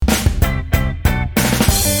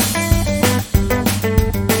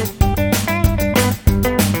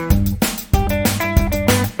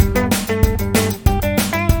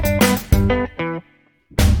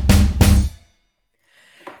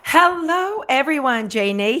everyone.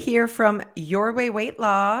 Jay here from Your Way Weight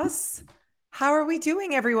Loss. How are we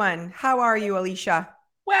doing, everyone? How are you, Alicia?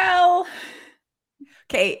 Well,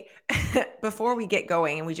 Okay, before we get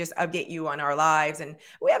going and we just update you on our lives, and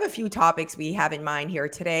we have a few topics we have in mind here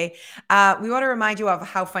today. We want to remind you of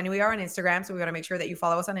how funny we are on Instagram. So we want to make sure that you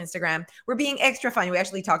follow us on Instagram. We're being extra funny. We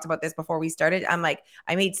actually talked about this before we started.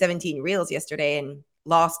 I made 17 reels yesterday and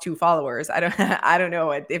lost 2 followers. I don't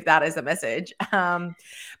know if that is a message.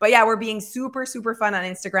 But yeah, we're being super, super fun on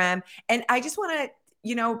Instagram. And I just want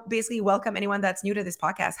to, basically welcome anyone that's new to this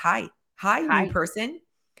podcast. Hi, new hi. person.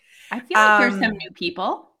 I feel like there's some Um, new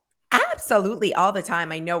people. Absolutely, all the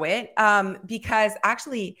time. I know it. Because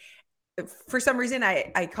actually, for some reason,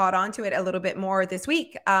 I caught on to it a little bit more this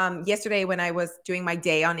week. Yesterday when I was doing my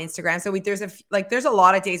day on Instagram. So there's a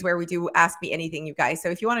lot of days where we do Ask Me Anything, you guys. So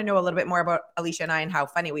if you want to know a little bit more about Alicia and I and how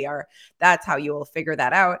funny we are, that's how you will figure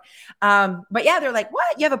that out. But yeah, they're like,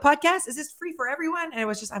 "What? You have a podcast? Is this free for everyone?" And it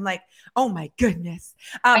was just, I'm like, "Oh my goodness!"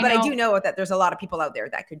 I But I do know. know that there's a lot of people out there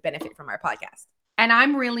that could benefit from our podcast. And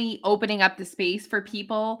I'm really opening up the space for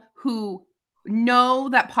people who know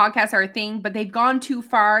that podcasts are a thing, but they've gone too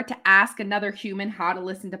far to ask another human how to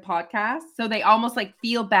listen to podcasts. So they almost like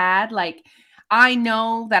feel bad. Like, I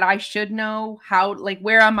know that I should know how, like,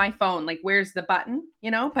 where on my phone, like, where's the button,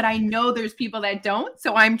 but I know there's people that don't.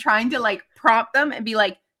 So I'm trying to like prompt them and be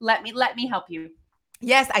like, let me help you.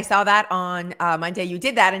 Yes, I saw that on Monday. You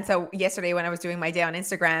did that. And so yesterday, when I was doing my day on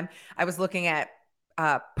Instagram, I was looking at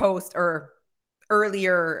post or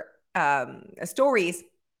earlier stories.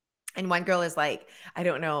 And one girl is like, I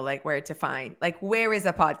don't know, like where to find, like, where is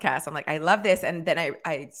a podcast? I'm like, I love this. And then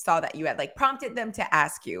I saw that you had like prompted them to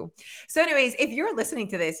ask you. So, anyways, if you're listening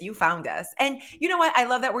to this, you found us. And you know what? I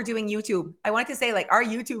love that we're doing YouTube. I wanted to say, like, our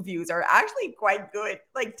YouTube views are actually quite good.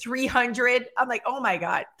 Like 300. I'm like, oh my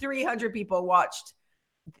God, 300 people watched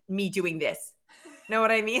me doing this. Know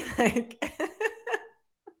what I mean? Like,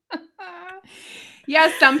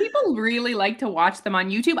 Yeah, some people really like to watch them on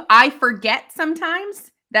YouTube. I forget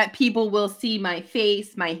sometimes that people will see my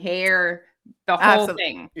face, my hair, the whole absolutely.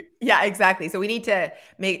 thing. Yeah, exactly. So we need to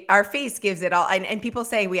make our face gives it all. And people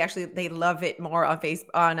say they love it more on face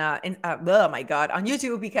on oh my God, on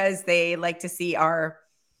YouTube because they like to see our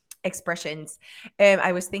expressions.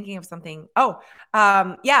 I was thinking of something.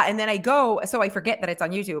 Yeah. And then so I forget that it's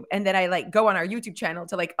on YouTube. And then I like go on our YouTube channel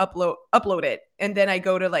to like upload it. And then I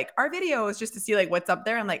go to like our videos just to see like what's up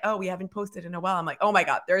there. I'm like, oh, we haven't posted in a while. I'm like, oh my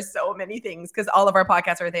God, there's so many things because all of our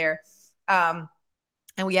podcasts are there. And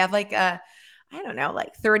we have like I don't know,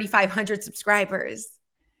 like 3,500 subscribers.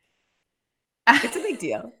 It's a big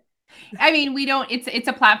deal. I mean, we don't it's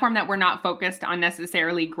a platform that we're not focused on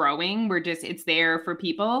necessarily growing. It's there for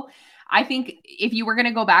people. I think if you were going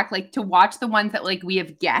to go back like to watch the ones that like we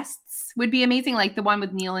have guests would be amazing, like the one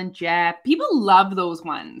with Neil and Jeff. People love those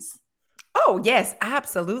ones. Oh, yes,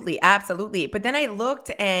 absolutely. Absolutely. But then I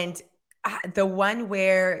looked and the one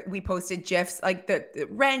where we posted Jeff's, like the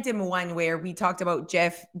random one where we talked about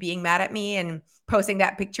Jeff being mad at me and posting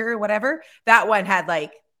that picture or whatever, that one had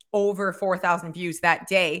like over 4,000 views that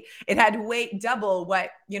day. It had way double what,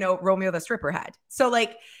 Romeo the stripper had. So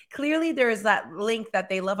like clearly there's that link that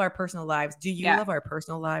they love our personal lives. Do you Yeah. love our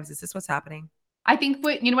personal lives? Is this what's happening? I think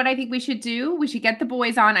what I think we should do? We should get the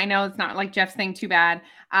boys on. I know it's not like Jeff's thing too bad.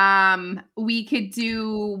 We could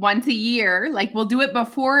do once a year. Like we'll do it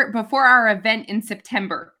before our event in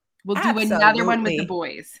September. We'll do another one with the Absolutely.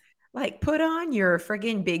 boys. Like, put on your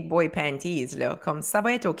friggin' big boy panties, là, comme ça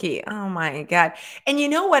va être okay. Oh my God. And you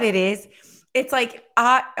know what it is? It's like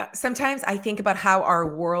sometimes I think about how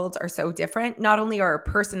our worlds are so different. Not only are our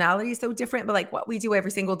personalities so different, but like what we do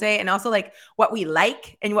every single day and also like what we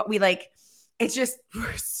like and what we like. It's just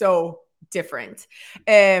we're so different.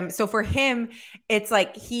 So for him, it's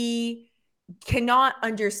like he cannot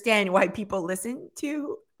understand why people listen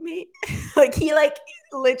to me. Like he like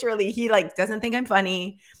literally he like doesn't think I'm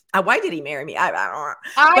funny. Why did he marry me? I don't know.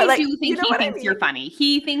 But I like, do you think know he what I thinks mean? you're funny.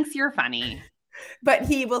 He thinks you're funny. But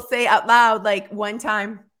he will say out loud, like one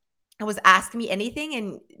time I was asking me anything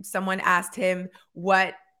and someone asked him,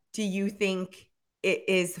 what do you think it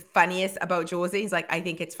is funniest about Josie? He's like, I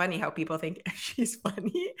think it's funny how people think she's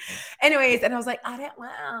funny. Anyways, and I was like, I don't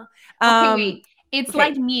know. Okay, wait. It's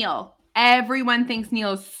like Okay, Neil. Everyone thinks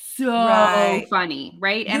Neil's so right. funny,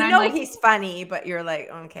 right? And You I'm know like, he's funny, but you're like,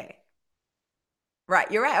 okay. Right,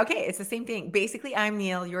 you're right. Okay, it's the same thing. Basically, I'm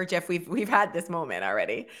Neil, you're Jeff. We've had this moment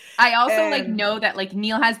already. I also like Um, know that like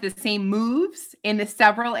Neil has the same moves in the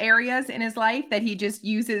several areas in his life that he just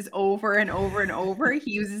uses over and over and over.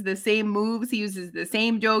 He uses the same moves, he uses the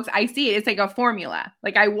same jokes. I see it. It's like a formula.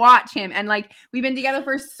 Like I watch him and like we've been together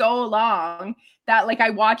for so long that like I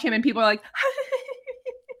watch him and people are like,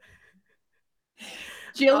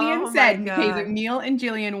 Jillian Oh my said, okay, so God. Neil and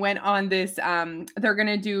Jillian went on this, they're going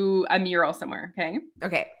to do a mural somewhere. Okay.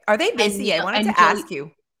 Okay. Are they And busy? I Neil wanted and to Jillian, ask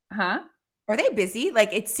you. huh? Are they busy?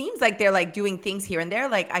 Like it seems like they're like doing things here and there.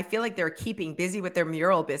 Like I feel like they're keeping busy with their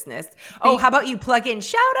mural business. Oh, how They about you plug in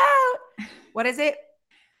shout out? What is it?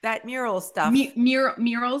 That mural stuff.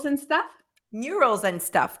 murals and stuff. Murals and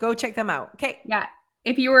stuff. Go check them out. Okay. Yeah.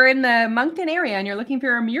 If you were in the Moncton area and you're looking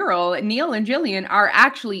for a mural, Neil and Jillian are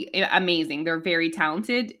actually amazing. They're very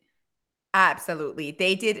talented. Absolutely.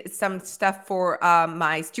 They did some stuff for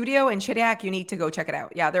my studio in Shediac. You need to go check it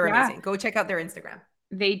out. Yeah, they're Yeah. amazing. Go check out their Instagram.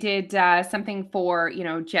 They did something for,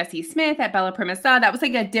 Jesse Smith at Bella Primasa. That was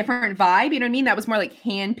like a different vibe. You know what I mean? That was more like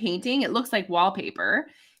hand painting. It looks like wallpaper.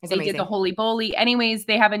 It's They amazing. did the Holy Bowly. Anyways,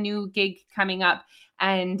 they have a new gig coming up.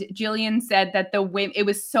 And Jillian said that it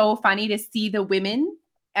was so funny to see the women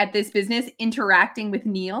at this business interacting with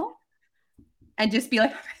Neil and just be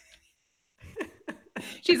like,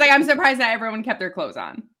 she's like, I'm surprised that everyone kept their clothes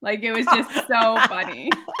on. Like, it was just so funny.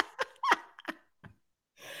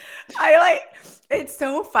 It's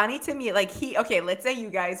so funny to me. Like okay, let's say you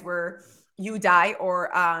die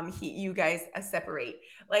or you guys separate.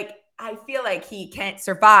 Like I feel like he can't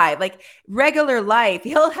survive. Like regular life,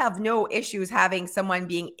 he'll have no issues having someone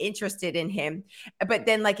being interested in him. But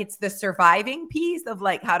then like it's the surviving piece of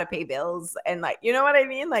like how to pay bills and like, you know what I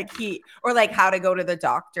mean? Like or like how to go to the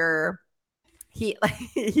doctor. He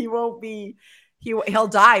won't be, he'll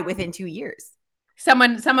die within 2 years.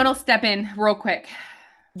 Someone will step in real quick.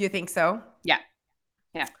 You think so? Yeah.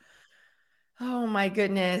 Yeah. Oh my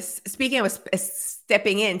goodness. Speaking of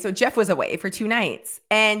stepping in, so Jeff was away for 2 nights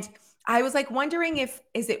and I was like wondering is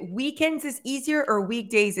it weekends is easier or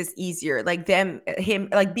weekdays is easier? Like him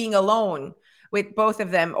like being alone with both of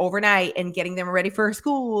them overnight and getting them ready for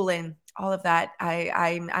school and all of that.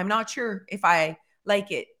 I'm not sure if I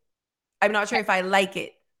like it. I'm not sure if I like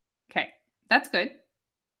it. Okay. That's good.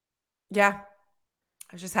 Yeah.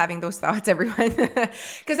 I was just having those thoughts, everyone.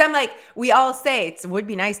 Because I'm like, we all say it would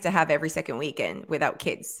be nice to have every second weekend without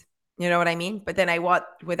kids. You know what I mean? But then I want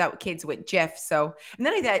without kids with Jeff. So, and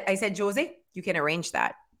then I said, Josie, you can arrange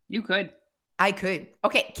that. You could. I could.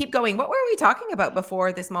 Okay, keep going. What were we talking about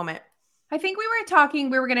before this moment? I think we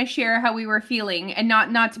were going to share how we were feeling and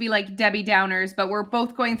not to be like Debbie Downers, but we're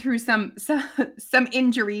both going through some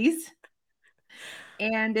injuries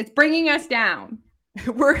and it's bringing us down.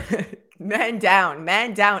 We're man down.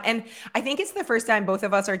 And I think it's the first time both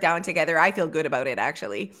of us are down together. I feel good about it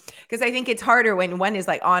actually. Because I think it's harder when one is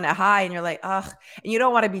like on a high and you're like, ugh, and you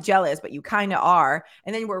don't want to be jealous, but you kind of are.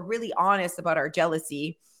 And then we're really honest about our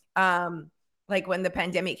jealousy. Like when the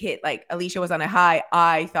pandemic hit, like Alicia was on a high,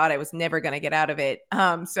 I thought I was never going to get out of it.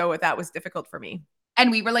 So that was difficult for me. And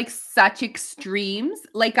we were like such extremes.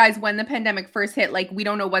 Like, guys, when the pandemic first hit, like, we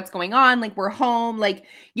don't know what's going on. Like, we're home, like,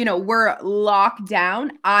 we're locked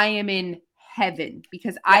down. I am in heaven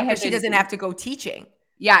because she doesn't have to go teaching.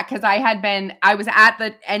 Yeah, because I was at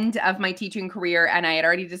the end of my teaching career and I had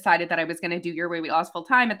already decided that I was going to do Your Way Weight Loss full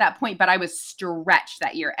time at that point, but I was stretched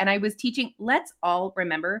that year. And I was teaching, let's all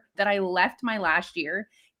remember that I left my last year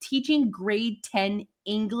teaching grade 10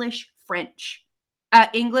 English, French,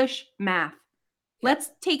 English, math.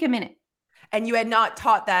 Let's take a minute. And you had not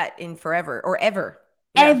taught that in forever or ever.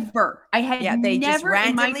 Yeah. Ever. I had they never just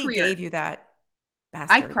randomly in my career, gave you that.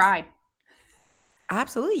 Bastards. I cried.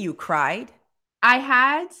 Absolutely. You cried. I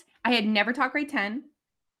had never taught grade 10.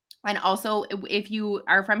 And also, if you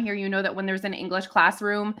are from here, you know that when there's an English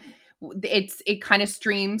classroom, it kind of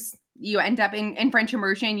streams. You end up in French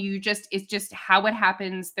immersion. It's just how it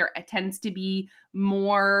happens. There tends to be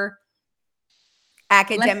more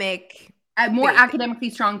academic. More academically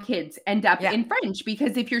strong kids end up in French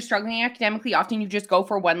because if you're struggling academically, often you just go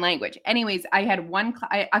for one language. Anyways, I had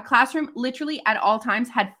a classroom literally at all times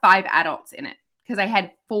had 5 adults in it because I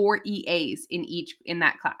had 4 EAs in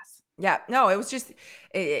that class. Yeah, no, it was just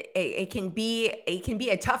it can be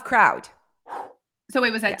a tough crowd. So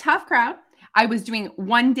it was a tough crowd. I was doing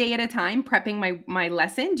one day at a time, prepping my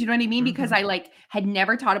lesson. Do you know what I mean? Because I had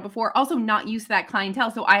never taught it before. Also not used to that clientele.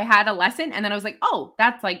 So I had a lesson and then I was like, oh,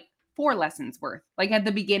 that's like 4 lessons worth. Like at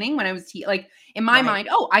the beginning when I was in my mind,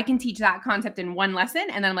 oh, I can teach that concept in 1 lesson.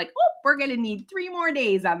 And then I'm like, oh, we're going to need 3 more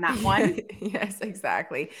days on that one. Yes,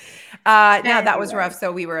 exactly. No, that was rough.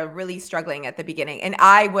 So we were really struggling at the beginning. And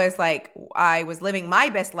I was living my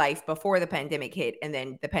best life before the pandemic hit. And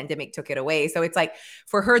then the pandemic took it away. So it's like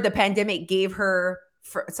for her, the pandemic gave her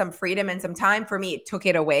some freedom and some time. For me, it took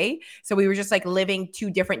it away. So we were just like living 2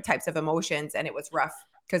 different types of emotions. And it was rough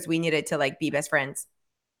because we needed to like be best friends.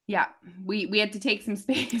 Yeah, we had to take some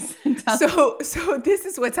space and tell So this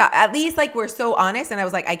is what's at least like we're so honest. And I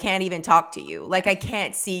was like, I can't even talk to you. Like, I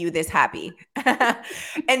can't see you this happy.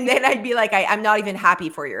 And then I'd be like, I'm not even happy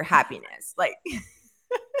for your happiness. Like,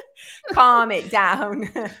 calm it down.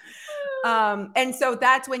 And so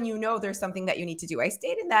that's when you know there's something that you need to do. I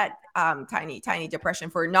stayed in that tiny depression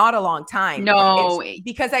for not a long time. It's No,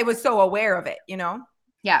 because I was so aware of it, you know?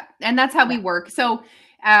 yeah, and that's how Yeah. we work. So,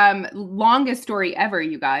 longest story ever,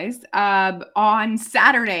 you guys. On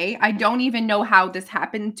Saturday, I don't even know how this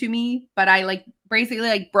happened to me, but I like basically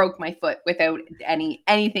like broke my foot without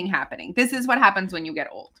anything happening. This is what happens when you get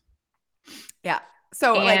old. Yeah.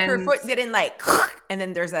 So like her And foot didn't like, and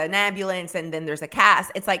then there's an ambulance and then there's a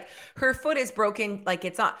cast. It's like her foot is broken. Like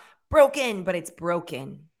it's not broken, but it's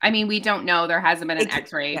broken. I mean, we don't know. There hasn't been an Yeah.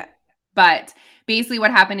 X-ray, but basically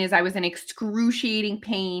what happened is I was in excruciating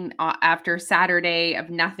pain after Saturday of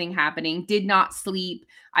nothing happening. Did not sleep.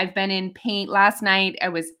 I've been in pain. Last night I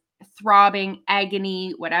was throbbing,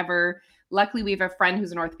 agony, whatever. Luckily, we have a friend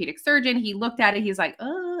who's an orthopedic surgeon. He looked at it. He's like,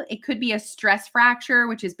 "Oh, it could be a stress fracture,"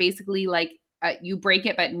 which is basically like you break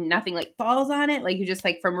it, but nothing like falls on it. Like you just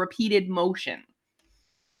like from repeated motion.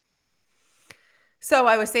 So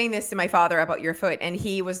I was saying this to my father about your foot, and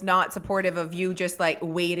he was not supportive of you just like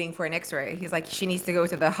waiting for an x-ray. He's like, she needs to go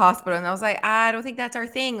to the hospital. And I was like, I don't think that's our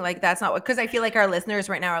thing. Like, that's not what, because I feel like our listeners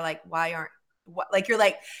right now are like, why aren't, what, like, you're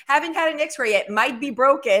like, haven't had an x-ray yet, might be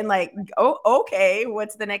broken. Like, oh, okay,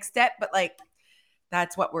 what's the next step? But like,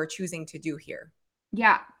 that's what we're choosing to do here.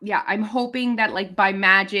 Yeah, yeah. I'm hoping that like by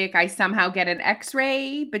magic I somehow get an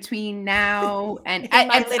X-ray between now and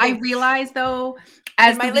I realize though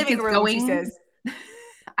in as my the week living is room, she going, says.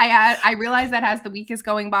 I realize that as the week is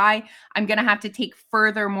going by, I'm gonna have to take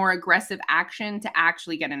further, more aggressive action to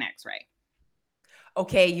actually get an X-ray.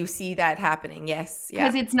 Okay, you see that happening. Yes.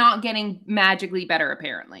 Because Yeah. it's not getting magically better,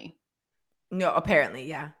 apparently. No, apparently,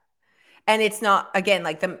 yeah. And it's not, again,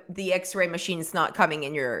 like the x-ray machine's not coming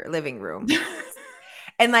in your living room.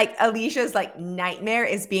 And like Alicia's like nightmare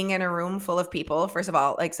is being in a room full of people. First of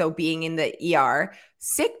all, like, so being in the ER,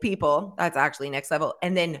 sick people, that's actually next level.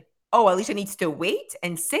 And then, oh, Alicia needs to wait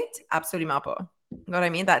and sit. Absolutely mapo. You know what I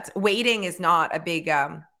mean? That's waiting is not a big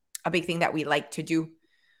thing that we like to do.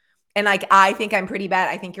 And like, I think I'm pretty bad.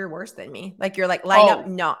 I think you're worse than me. Like, you're like, line up,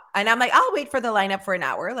 no. And I'm like, I'll wait for the lineup for an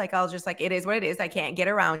hour. Like, I'll just like, it is what it is. I can't get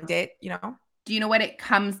around it, you know? Do you know what it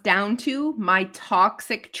comes down to? My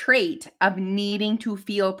toxic trait of needing to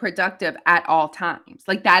feel productive at all times.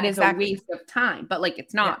 Like that is Exactly. a waste of time, but like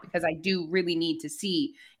it's not because I do really need to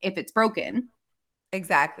see if it's broken.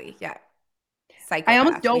 Exactly. Yeah. I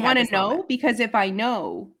almost Psychopath. We don't had want to this know moment. because if I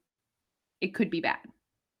know, it could be bad.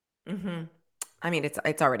 Mm-hmm. I mean,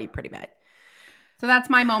 it's already pretty bad. So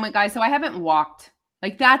that's my moment, guys. So I haven't walked.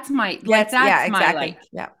 Like that's my Yeah, my exactly. like.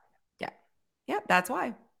 Yeah. Yeah. Yeah. That's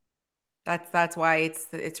why. That's why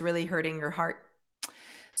it's really hurting your heart.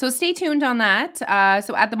 So stay tuned on that.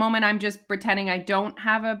 So at the moment, I'm just pretending I don't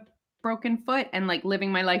have a broken foot and like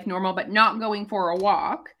living my life normal, but not going for a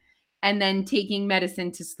walk and then taking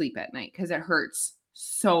medicine to sleep at night because it hurts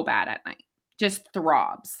so bad at night. Just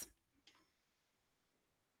throbs.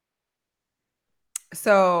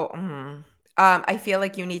 So I feel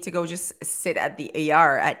like you need to go just sit at the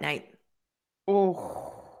ER at night.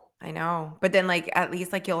 Oh, I know. But then like at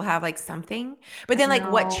least like you'll have like something. But I then like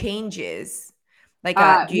what know. changes? Like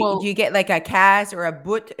do Well, you get like a cast or a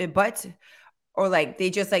butt or like they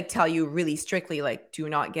just like tell you really strictly like do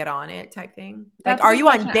not get on it type thing? Like that's a are good you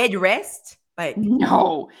on question. bed rest? Like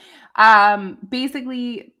No.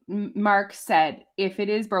 Basically, Mark said, if it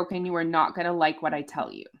is broken, you are not going to like what I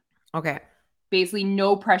tell you. okay. Basically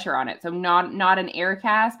no pressure on it. So not an air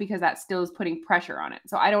cast because that still is putting pressure on it.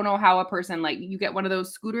 So I don't know how a person like you get one of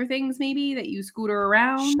those scooter things maybe that you scooter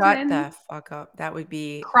around Shut in. the fuck up. That would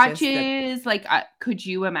be just the Crutches, like could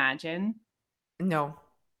you imagine? no.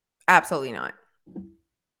 Absolutely not.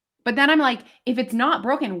 But then I'm like, if it's not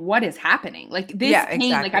broken, what is happening? Like this Yeah,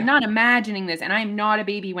 pain, like I'm exactly. not imagining this, and I'm not a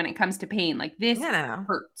baby when it comes to pain. Like this No, no, no.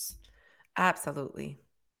 hurts. Absolutely.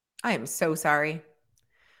 I am so sorry.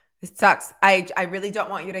 It sucks. I really don't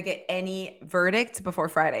want you to get any verdict before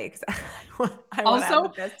Friday because I want to have the Also,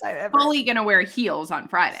 best time ever. fully gonna wear heels on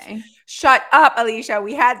Friday. Shut up, Alicia.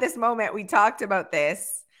 We had this moment. We talked about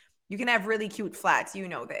this. You can have really cute flats. You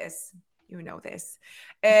know this. You know this.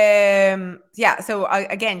 Yeah. So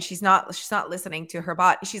again, she's not listening to her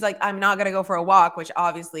body. She's like, I'm not gonna go for a walk, which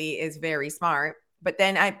obviously is very smart. But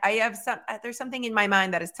then I have there's something in my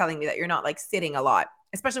mind that is telling me that you're not like sitting a lot,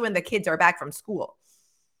 especially when the kids are back from school.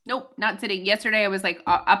 Nope, not sitting. Yesterday I was like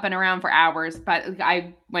up and around for hours, but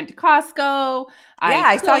I went to Costco. Yeah,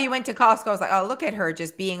 I I saw cooked. you went to Costco. I was like, oh, look at her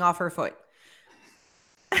just being off her foot.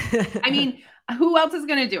 I mean, who else is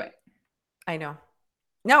going to do it? I know.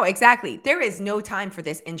 No, exactly. There is no time for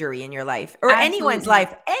this injury in your life or anyone's Absolutely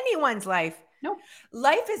not. life. Anyone's life. Nope.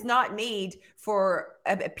 Life is not made for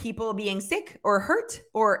people being sick or hurt,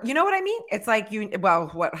 or you know what I mean? It's like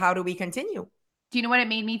how do we continue? Do you know what it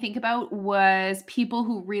made me think about was people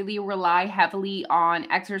who really rely heavily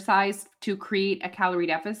on exercise to create a calorie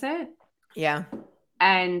deficit, Yeah.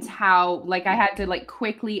 and how like I had to like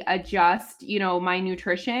quickly adjust, my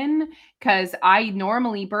nutrition, cuz I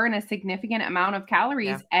normally burn a significant amount of Yeah.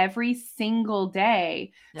 calories every single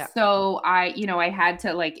day. Yeah. So I had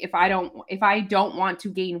to like if I don't want to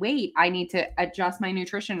gain weight, I need to adjust my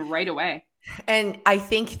nutrition right away. And I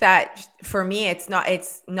think that for me, it's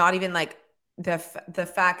not even like the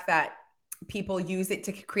fact that people use it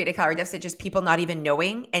to create a calorie deficit, just people not even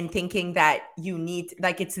knowing and thinking that you need,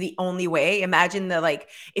 like, it's the only way. Imagine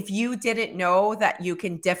if you didn't know that you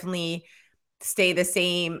can definitely stay the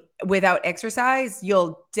same without exercise,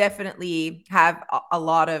 you'll definitely have a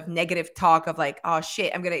lot of negative talk of like, oh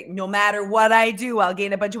shit, no matter what I do, I'll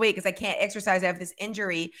gain a bunch of weight because I can't exercise. I have this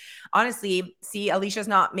injury. Honestly, see, Alicia's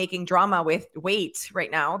not making drama with weight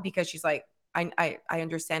right now because she's like, I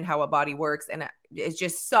understand how a body works, and it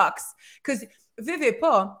just sucks because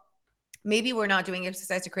maybe we're not doing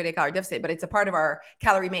exercise to create a calorie deficit, but it's a part of our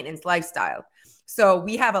calorie maintenance lifestyle. So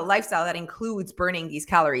we have a lifestyle that includes burning these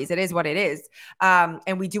calories. It is what it is.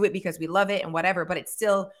 And we do it because we love it and whatever, but it's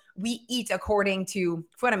still, we eat according to,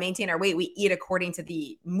 if we want to maintain our weight, we eat according to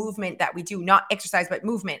the movement that we do, not exercise, but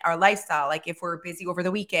movement, our lifestyle. Like if we're busy over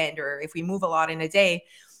the weekend or if we move a lot in a day.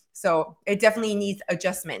 So it definitely needs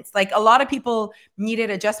adjustments. Like a lot of people needed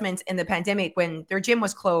adjustments in the pandemic when their gym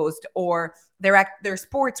was closed or their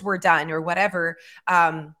sports were done or whatever.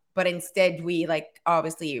 But instead we like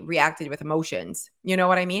obviously reacted with emotions. You know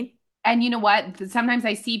what I mean? And you know what? Sometimes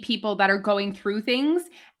I see people that are going through things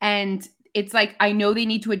and it's like I know they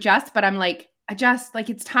need to adjust, but I'm like, adjust, like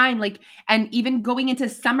it's time. Like, and even going into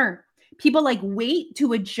summer, people like wait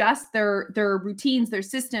to adjust their routines, their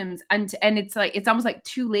systems, and it's like it's almost like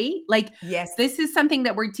too late. Like Yes. this is something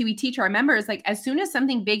that we teach our members. Like as soon as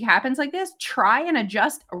something big happens like this, try and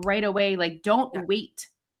adjust right away. Like don't wait.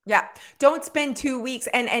 Yeah. Don't spend 2 weeks.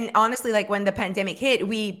 And honestly, like when the pandemic hit,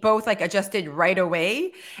 we both like adjusted right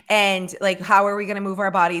away. And like, how are we going to move our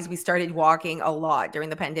bodies? We started walking a lot during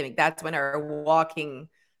the pandemic. That's when our walking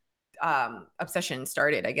obsession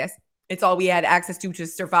started, I guess. It's all we had access to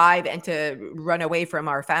survive and to run away from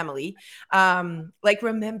our family. Like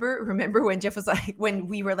remember when Jeff was like, when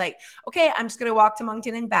we were like, okay, I'm just gonna walk to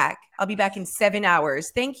Moncton and back. I'll be back in 7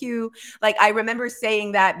 hours. Thank you. Like I remember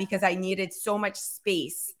saying that because I needed so much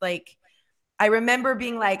space. Like I remember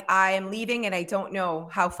being like, I am leaving and I don't know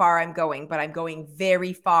how far I'm going, but I'm going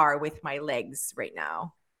very far with my legs right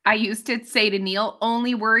now. I used to say to Neil,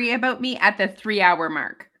 only worry about me at the 3 hour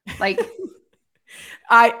mark. Like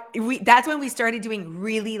That's when we started doing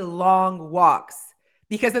really long walks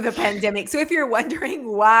because of the pandemic. So if you're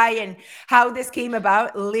wondering why and how this came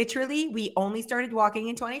about, literally we only started walking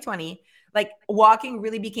in 2020. Like walking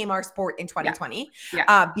really became our sport in 2020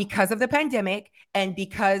 because of the pandemic. And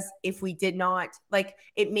because if we did not, like,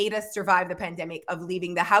 it made us survive the pandemic of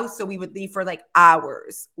leaving the house. So we would leave for like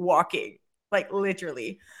hours walking, like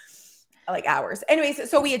literally like hours. Anyways,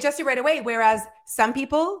 so we adjusted right away. Whereas some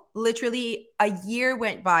people, literally a year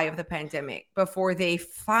went by of the pandemic before they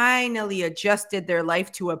finally adjusted their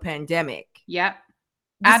life to a pandemic. Yep.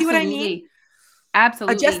 You see what I mean?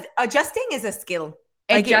 Absolutely. Adjusting is a skill.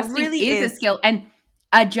 Like Adjusting it really is a skill. And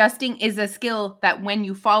adjusting is a skill that when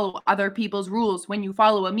you follow other people's rules, when you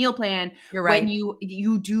follow a meal plan, You're right. when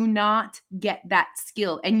you do not get that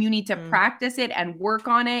skill and you need to practice it and work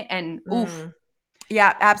on it and oof.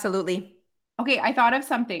 Yeah, absolutely. Okay, I thought of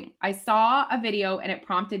something. I saw a video and it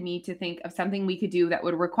prompted me to think of something we could do that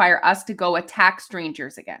would require us to go attack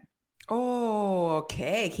strangers again. Oh,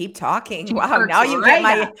 okay. Keep talking. She Wow. perks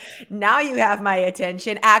right up. Now you have my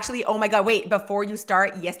attention. Actually, oh my God, wait, before you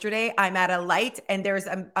start, yesterday I'm at a light and there's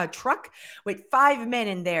a truck with 5 men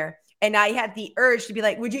in there. And I had the urge to be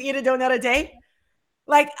like, would you eat a donut a day?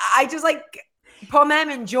 Like, I just like, pas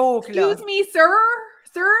même joke. Excuse me, sir.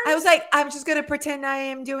 I was like, I'm just going to pretend I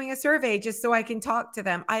am doing a survey just so I can talk to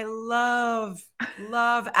them. I love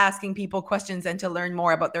asking people questions and to learn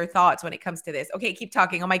more about their thoughts when it comes to this. Okay, keep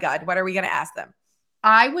talking. Oh my God, what are we going to ask them?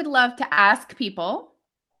 I would love to ask people,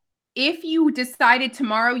 if you decided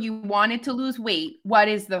tomorrow you wanted to lose weight, what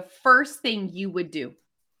is the first thing you would do?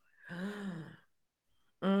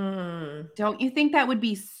 Don't you think that would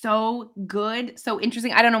be so good? So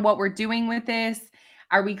interesting. I don't know what we're doing with this.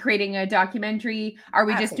 Are we creating a documentary? Are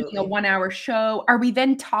we just doing a Absolutely. 1 hour show? Are we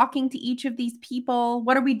then talking to each of these people?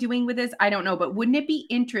 What are we doing with this? I don't know. But wouldn't it be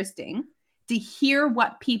interesting to hear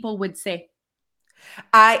what people would say?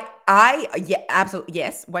 Yeah, absolutely.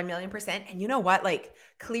 Yes, 1,000,000%. And you know what? Like,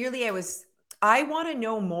 clearly I want to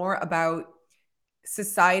know more about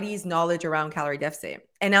society's knowledge around calorie deficit.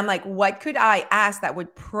 And I'm like, what could I ask that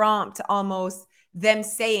would prompt almost them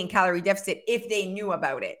saying calorie deficit if they knew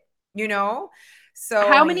about it, you know?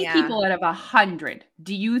 How So, many yeah. people out of 100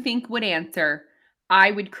 do you think would answer,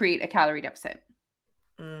 I would create a calorie deficit?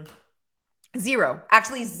 Mm. Zero.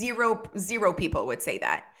 Actually, zero people would say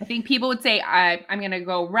that. I think people would say, I'm going to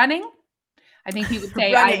go running. I think people would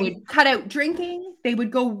say, I Running. would cut out drinking. They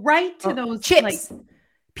would go right to those, like, Chips.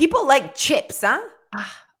 People like chips, huh?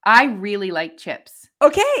 I really like chips.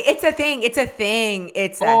 Okay, it's a thing. It's a thing.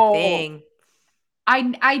 It's a Oh, thing.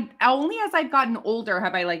 I only as I've gotten older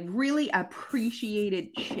have I like really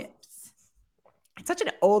appreciated chips. It's such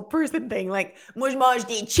an old person thing. Like, moi, je mange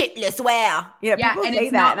des chips le soir. Yeah, Yeah, people and say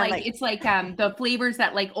it's that. not And I'm like like, it's like the flavors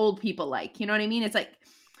that like old people like. You know what I mean? It's like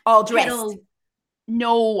all dressed. kettle.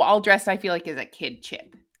 No, all dressed. I feel like is a kid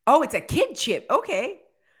chip. Oh, it's a kid chip. Okay.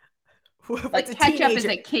 What's Like a ketchup is teenager?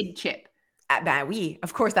 a kid chip. Ben oui.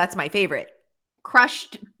 Of course, that's my favorite.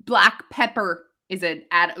 Crushed black pepper is an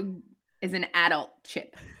adult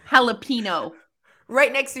chip. Jalapeno.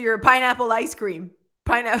 Right next to your pineapple ice cream.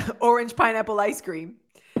 Orange pineapple ice cream.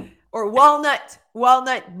 Or walnut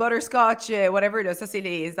butterscotch, whatever it is. Ça, c'est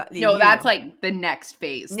les No, vieux. that's like the next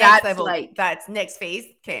phase. Next That's level. like That's next phase.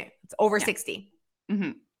 Okay. It's over Yeah. 60.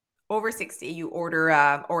 Mhm. Over 60, you order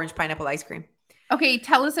orange pineapple ice cream. Okay,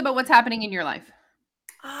 tell us about what's happening in your life.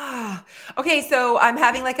 Okay, so I'm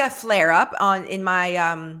having like a flare up in my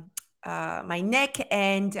my neck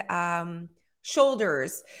and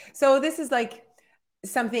shoulders. So this is like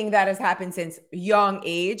something that has happened since young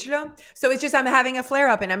age. So it's just I'm having a flare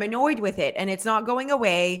up and I'm annoyed with it and it's not going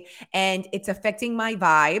away and it's affecting my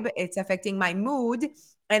vibe, it's affecting my mood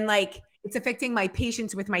and like it's affecting my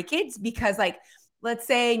patience with my kids because like let's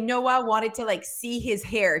say Noah wanted to like see his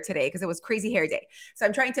hair today because it was crazy hair day. So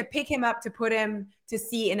I'm trying to pick him up to put him to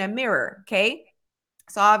see in a mirror, okay?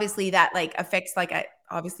 So obviously that like affects like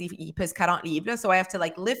obviously il peut se 40 livres, so I have to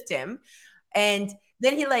like lift him and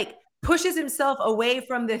then he like pushes himself away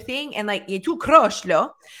from the thing and like il est tout croche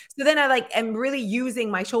là. So then I like am really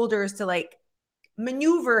using my shoulders to like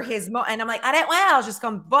maneuver and I'm like, arrête, wow, just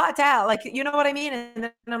come va like, you know what I mean? And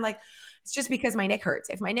then I'm like, it's just because my neck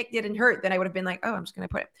hurts. If my neck didn't hurt, then I would have been like, oh, I'm just going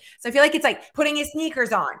to put it. So I feel like it's like putting his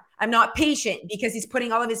sneakers on. I'm not patient because he's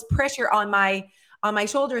putting all of his pressure on my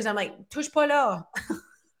shoulders. I'm like, touche pas là.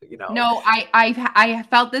 You know? No, I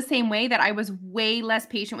felt the same way that I was way less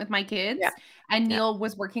patient with my kids. Yeah. And Neil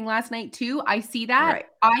was working last night too. I see that. Right.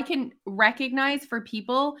 I can recognize for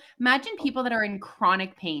people, imagine people that are in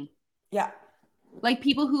chronic pain. Yeah. Like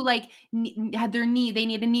people who like had they need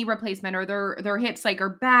a knee replacement or their hips like or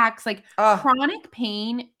backs, like chronic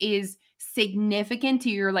pain is significant to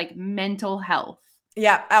your like mental health.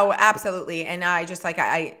 Yeah. Oh, absolutely. And I just like,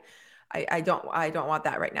 I don't want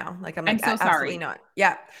that right now. Like, I'm like, so absolutely sorry. not.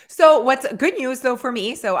 Yeah. So what's good news though, for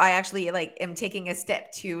me, so I actually like am taking a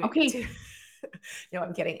step to, no,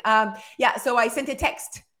 I'm kidding. Yeah. So I sent a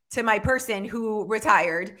text to my person who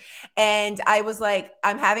retired and I was like,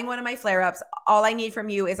 I'm having one of my flare-ups. All I need from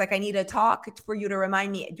you is like, I need a talk for you to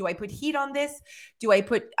remind me, do I put heat on this? Do I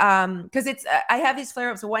put, cause it's, I have these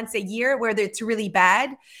flare-ups once a year where it's really bad.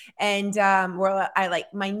 And, where I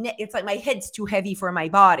like my neck, it's like my head's too heavy for my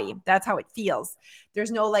body. That's how it feels.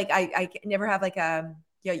 There's no, like, I never have like a,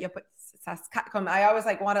 you put, I always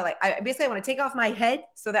like want to like, I basically want to take off my head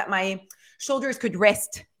so that my shoulders could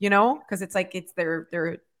rest, you know, cause it's like, it's their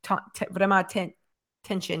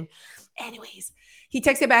tension. Anyways, he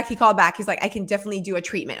texted back, he called back. He's like, I can definitely do a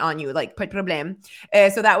treatment on you, like, pas de problème.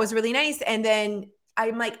 So that was really nice. And then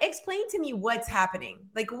I'm like, explain to me what's happening.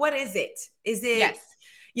 Like, what is it? Is it, yes,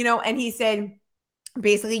 you know? And he said,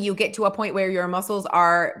 basically you get to a point where your muscles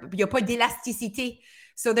are, il y a pas d'élasticité.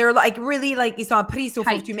 So they're like really like, ils sont pris, so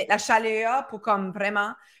faut que tu mettes la chaleur pour comme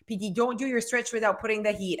vraiment. Puis you don't do your stretch without putting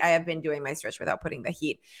the heat. I have been doing my stretch without putting the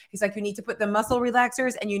heat. He's like, you need to put the muscle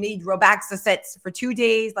relaxers and you need Robaxa sets for 2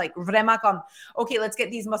 days. Like vraiment comme, okay, let's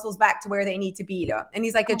get these muscles back to where they need to be. And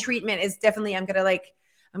he's like, a treatment is definitely, I'm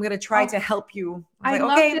going to try to help you. I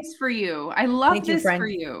love this for you. I love this for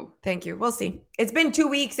you. Thank you. We'll see. It's been 2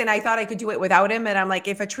 weeks and I thought I could do it without him. And I'm like,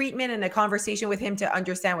 if a treatment and a conversation with him to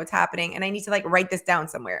understand what's happening, and I need to like write this down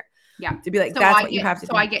somewhere. Yeah. To be like, so that's what you have to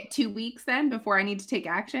do. So I get 2 weeks then before I need to take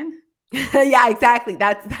action? Yeah, exactly.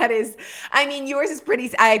 That is, I mean, yours is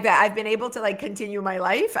pretty, I've been able to like continue my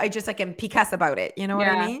life. I just like am Picasso about it. You know what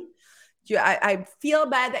I Yeah. mean? I feel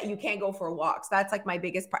bad that you can't go for walks. That's like my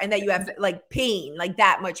biggest part. And that you have like pain, like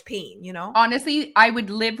that much pain, you know? Honestly, I would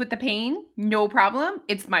live with the pain, no problem.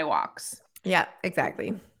 It's my walks. Yeah,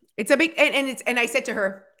 exactly. It's a big, and I said to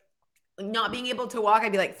her, not being able to walk,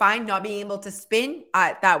 I'd be like, fine. Not being able to spin,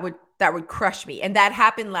 that would crush me. And that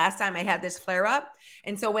happened last time I had this flare up.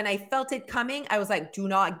 And so when I felt it coming, I was like, do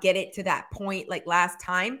not get it to that point like last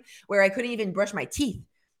time where I couldn't even brush my teeth.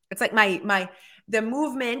 It's like the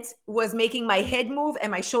movement was making my head move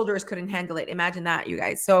and my shoulders couldn't handle it. Imagine that, you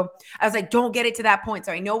guys. So I was like, don't get it to that point.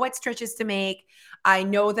 So I know what stretches to make. I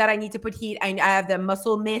know that I need to put heat. I have the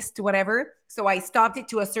muscle mist, whatever. So I stopped it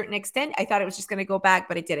to a certain extent. I thought it was just going to go back,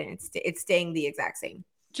 but it didn't. It's staying the exact same.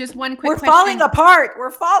 Just one quick question. Falling apart.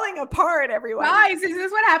 We're falling apart, everyone. Guys, is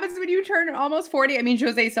this what happens when you turn almost 40? I mean,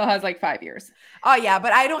 Jose still has like 5 years. Oh, yeah.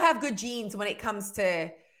 But I don't have good genes when it comes to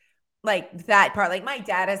like that part. Like my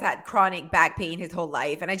dad has had chronic back pain his whole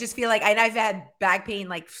life. And I just feel like I've had back pain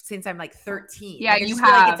like since I'm like 13. Yeah, like, you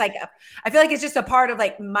have. Like it's like, I feel like it's just a part of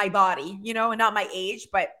like my body, you know, and not my age.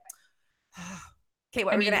 But okay,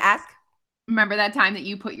 what are we going to ask? Remember that time that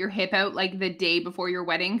you put your hip out like the day before your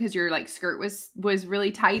wedding because your like skirt was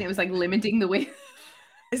really tight? It was like limiting the weight.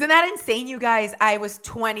 Isn't that insane, you guys? I was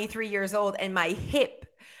 23 years old and my hip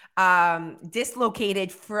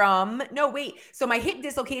dislocated from so my hip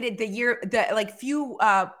dislocated the like few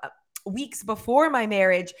weeks before my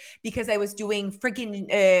marriage because I was doing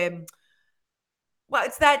freaking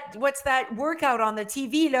what's that workout on the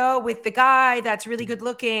TV with the guy that's really good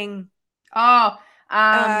looking?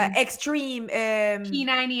 Extreme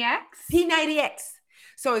P90X.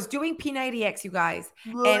 So I was doing P90X, you guys,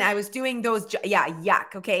 and I was doing those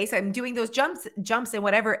yuck. Okay, so I'm doing those jumps and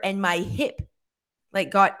whatever, and my hip like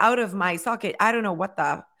got out of my socket. I don't know what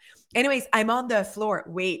the. Anyways, I'm on the floor.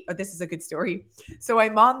 Wait, this is a good story. So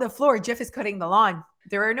I'm on the floor. Jeff is cutting the lawn.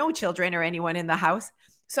 There are no children or anyone in the house.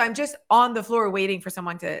 So I'm just on the floor waiting for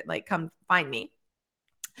someone to like come find me.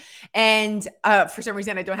 And for some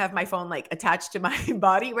reason, I don't have my phone like attached to my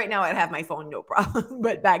body. Right now, I'd have my phone, no problem.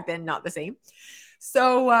 But back then, not the same.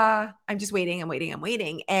 So I'm just waiting. I'm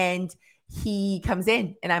waiting. And he comes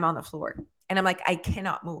in and I'm on the floor. And I'm like, I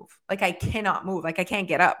cannot move. Like, I can't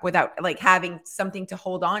get up without like having something to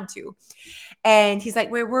hold on to. And he's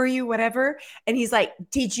like, where were you? Whatever. And he's like,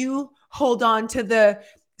 did you hold on to the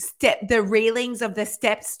railings of the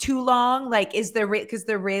steps too long? Like, because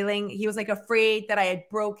the railing, he was like afraid that I had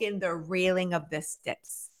broken the railing of the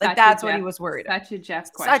steps. Like, that's what he was worried about. Such a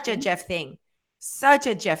Jeff question. Such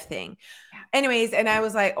a Jeff thing. Anyways, and I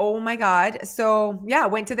was like, oh my God. So yeah, I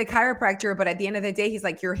went to the chiropractor, but at the end of the day, he's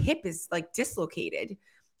like, your hip is like dislocated.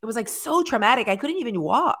 It was like so traumatic. I couldn't even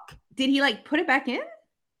walk. Did he like put it back in?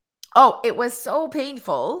 Oh, it was so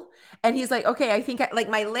painful. And he's like, okay, I think like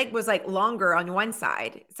my leg was like longer on one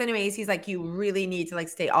side. So anyways, he's like, you really need to like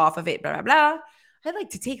stay off of it, blah, blah, blah. I'd like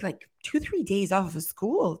to take like 2-3 days off of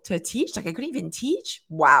school to teach. Like I couldn't even teach.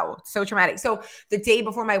 Wow. So traumatic. So the day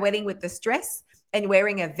before my wedding with the stress and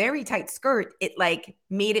wearing a very tight skirt, it like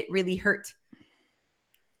made it really hurt.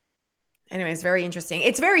 Anyways, very interesting.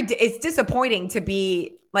 It's disappointing to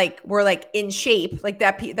be like, we're like in shape like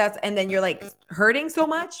that's, and then you're like hurting so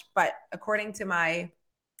much. But according to my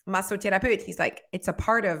massothérapeute, he's like, it's a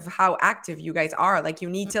part of how active you guys are. Like you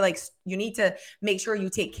need to make sure you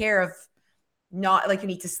take care of, not like you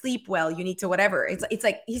need to sleep well, you need to whatever. It's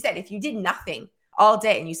like he said, if you did nothing all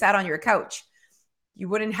day and you sat on your couch, you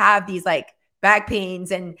wouldn't have these like back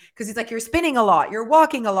pains. And because it's like you're spinning a lot, you're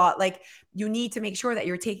walking a lot, like you need to make sure that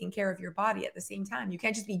you're taking care of your body at the same time. You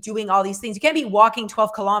can't just be doing all these things. You can't be walking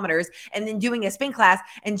 12 kilometers and then doing a spin class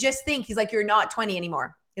and just think, he's like, you're not 20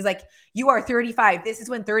 anymore. He's like, you are 35. This is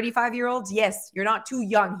when 35-year-olds, yes, you're not too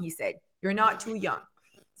young, he said. You're not too young.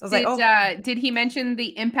 So I was like, did he mention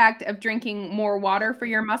the impact of drinking more water for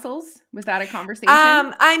your muscles? Was that a conversation?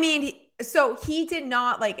 I mean, so he did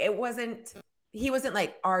not like, he wasn't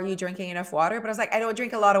like, are you drinking enough water? But I was like, I don't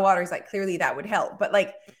drink a lot of water. He's like, clearly that would help. But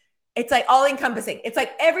like, it's like all encompassing. It's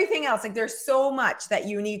like everything else. Like there's so much that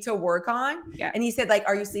you need to work on. Yeah. And he said, like,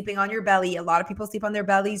 are you sleeping on your belly? A lot of people sleep on their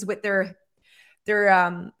bellies with their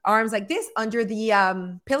arms like this under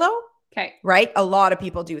the pillow. Okay. Right? A lot of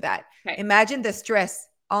people do that. Okay. Imagine the stress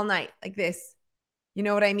all night like this. You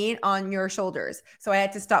know what I mean? On your shoulders. So I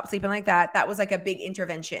had to stop sleeping like that. That was like a big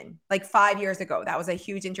intervention. Like 5 years ago, that was a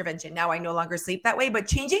huge intervention. Now I no longer sleep that way, but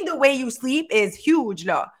changing the way you sleep is huge.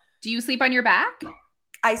 Do you sleep on your back?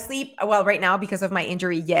 I sleep, well, right now because of my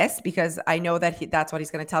injury, yes, because I know that that's what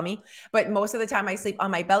he's going to tell me. But most of the time I sleep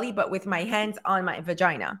on my belly, but with my hands on my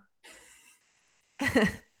vagina.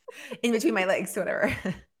 in between my legs, whatever.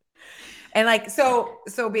 And like, so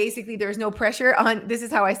basically there's no pressure on, this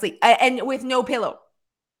is how I sleep. And with no pillow.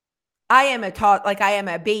 I am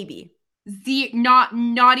a baby. Not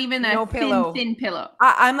even No a pillow. thin pillow.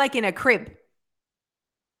 I'm like in a crib.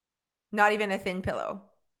 Not even a thin pillow.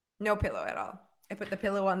 No pillow at all. I put the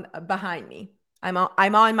pillow on behind me. I'm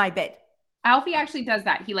on my bed. Alfie actually does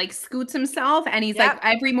that. He like scoots himself and he's like,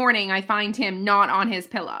 every morning I find him not on his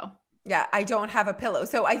pillow. Yeah, I don't have a pillow.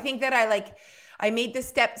 So I think that I made the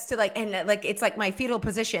steps to like, and like, it's like my fetal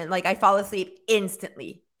position. Like I fall asleep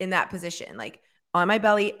instantly in that position, like on my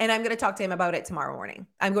belly. And I'm going to talk to him about it tomorrow morning.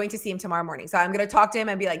 I'm going to see him tomorrow morning. So I'm going to talk to him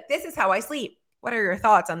and be like, this is how I sleep. What are your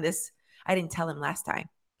thoughts on this? I didn't tell him last time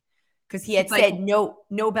because he had said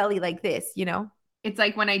no belly like this, you know? It's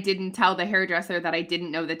like when I didn't tell the hairdresser that I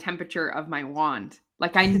didn't know the temperature of my wand.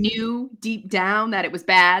 Like I knew deep down that it was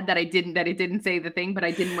bad, that it didn't say the thing, but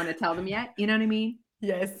I didn't want to tell them yet. You know what I mean?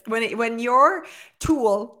 Yes. When your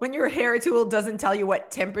hair tool doesn't tell you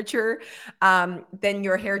what temperature, then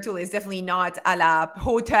your hair tool is definitely not à la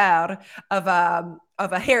hauteur of a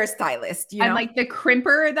hairstylist, you know? And like the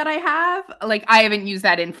crimper that I have, like I haven't used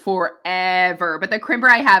that in forever, but the crimper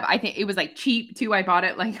I have, I think it was like cheap too. I bought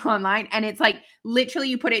it like online and it's like literally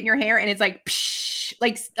you put it in your hair and it's like, psh,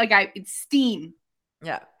 it's steam.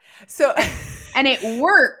 Yeah. So, and it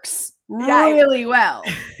works really well.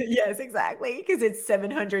 Yes, exactly. Because it's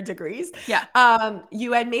 700 degrees. Yeah.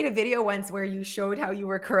 You had made a video once where you showed how you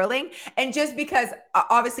were curling. And just because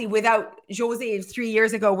obviously without Jose 3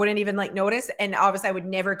 years ago wouldn't even like notice. And obviously I would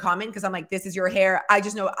never comment because I'm like, this is your hair. I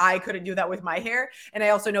just know I couldn't do that with my hair. And I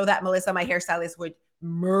also know that Melissa, my hairstylist, would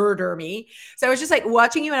murder me. So I was just like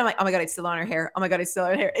watching you and I'm like, oh my God, it's still on her hair. Oh my God, it's still on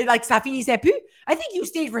her hair. It, like, ça finissait plus. I think you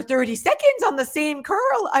stayed for 30 seconds on the same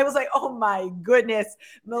curl. I was like, oh my goodness,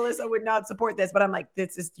 Melissa would not support this. But I'm like,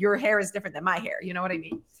 your hair is different than my hair. You know what I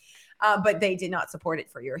mean? But they did not support it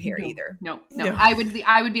for your hair either. No. I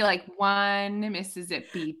would be like 1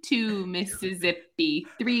 Mississippi, 2 Mississippi,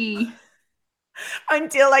 3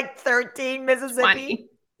 until like 13 Mississippi.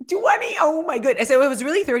 20. Oh my goodness. So it was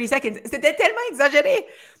really 30 seconds. C'était tellement exagéré.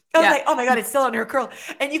 I was like, oh my God, it's still on her curl.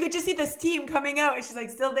 And you could just see the steam coming out. And she's like,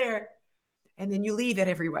 still there. And then you leave it,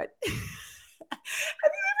 everyone. Have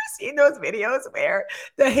you ever seen those videos where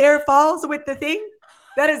the hair falls with the thing?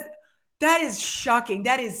 That is shocking.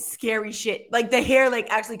 That is scary shit. Like the hair like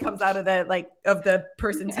actually comes out of the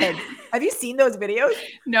person's head. Have you seen those videos?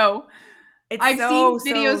 No. I've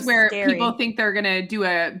seen videos where scary. People think they're going to do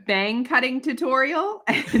a bang cutting tutorial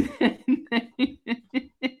and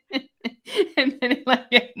then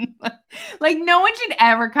like no one should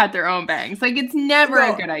ever cut their own bangs. Like it's never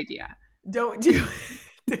a good idea. Don't do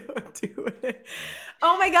it. Don't do it.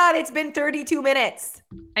 Oh my God, it's been 32 minutes.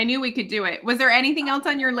 I knew we could do it. Was there anything else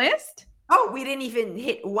on your list? Oh, we didn't even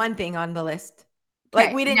hit one thing on the list.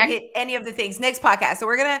 Like we didn't hit any of the things. Next podcast. So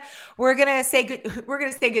we're gonna say good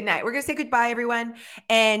night. We're gonna say goodbye, everyone.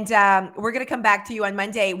 And we're gonna come back to you on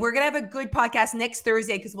Monday. We're gonna have a good podcast next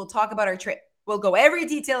Thursday because we'll talk about our trip. We'll go every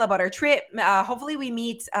detail about our trip. Hopefully we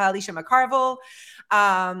meet Alicia McCarville.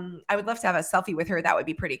 I would love to have a selfie with her. That would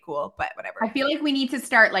be pretty cool, but whatever. I feel like we need to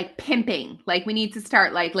start like pimping. Like we need to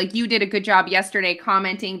start like you did a good job yesterday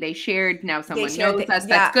commenting. They shared. Now someone knows us.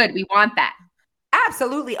 That's good. We want that.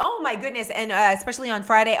 Absolutely. Oh my goodness. And especially on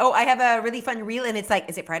Friday. Oh, I have a really fun reel and it's like,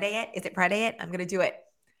 is it Friday yet? Is it Friday yet? I'm going to do it.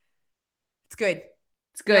 It's good.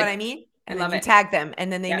 It's good. You know what I mean? And then you tag them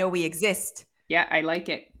and then they know we exist. Yeah, I like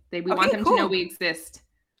it. We want them to know we exist.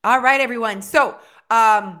 All right, everyone. So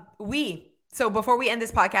before we end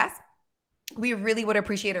this podcast, we really would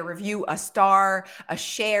appreciate a review, a star, a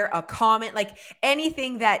share, a comment, like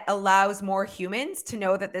anything that allows more humans to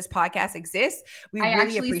know that this podcast exists. I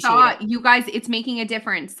really appreciate it. You guys, it's making a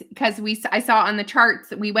difference because I saw on the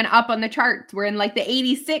charts, we went up on the charts. We're in like the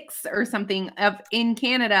 86 or something in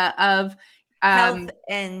Canada of health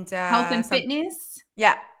and fitness.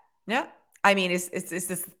 Yeah. Yeah. I mean, it's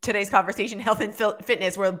this today's conversation, health and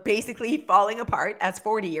fitness. We're basically falling apart as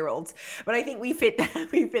 40-year-olds, but I think we fit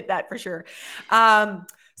that for sure.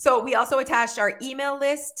 So we also attached our email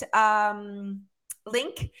list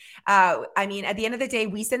link. I mean, at the end of the day,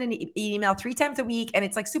 we send an email 3 times a week and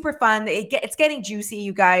it's like super fun. It's getting juicy,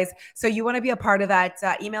 you guys. So you want to be a part of that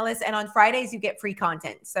email list. And on Fridays, you get free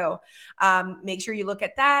content. So make sure you look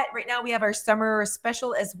at that. Right now, we have our summer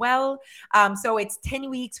special as well. So it's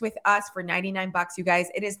 10 weeks with us for $99, you guys.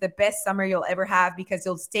 It is the best summer you'll ever have because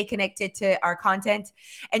you'll stay connected to our content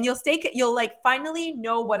and you'll like finally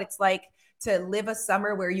know what it's like to live a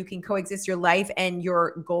summer where you can coexist your life and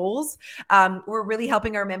your goals. We're really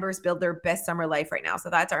helping our members build their best summer life right now. So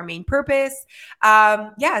that's our main purpose.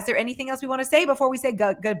 Is there anything else we want to say before we say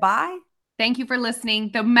goodbye? Thank you for listening.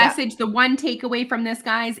 The message, the one takeaway from this,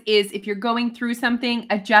 guys, is if you're going through something,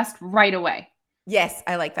 adjust right away. Yes,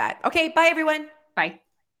 I like that. Okay, bye everyone. Bye.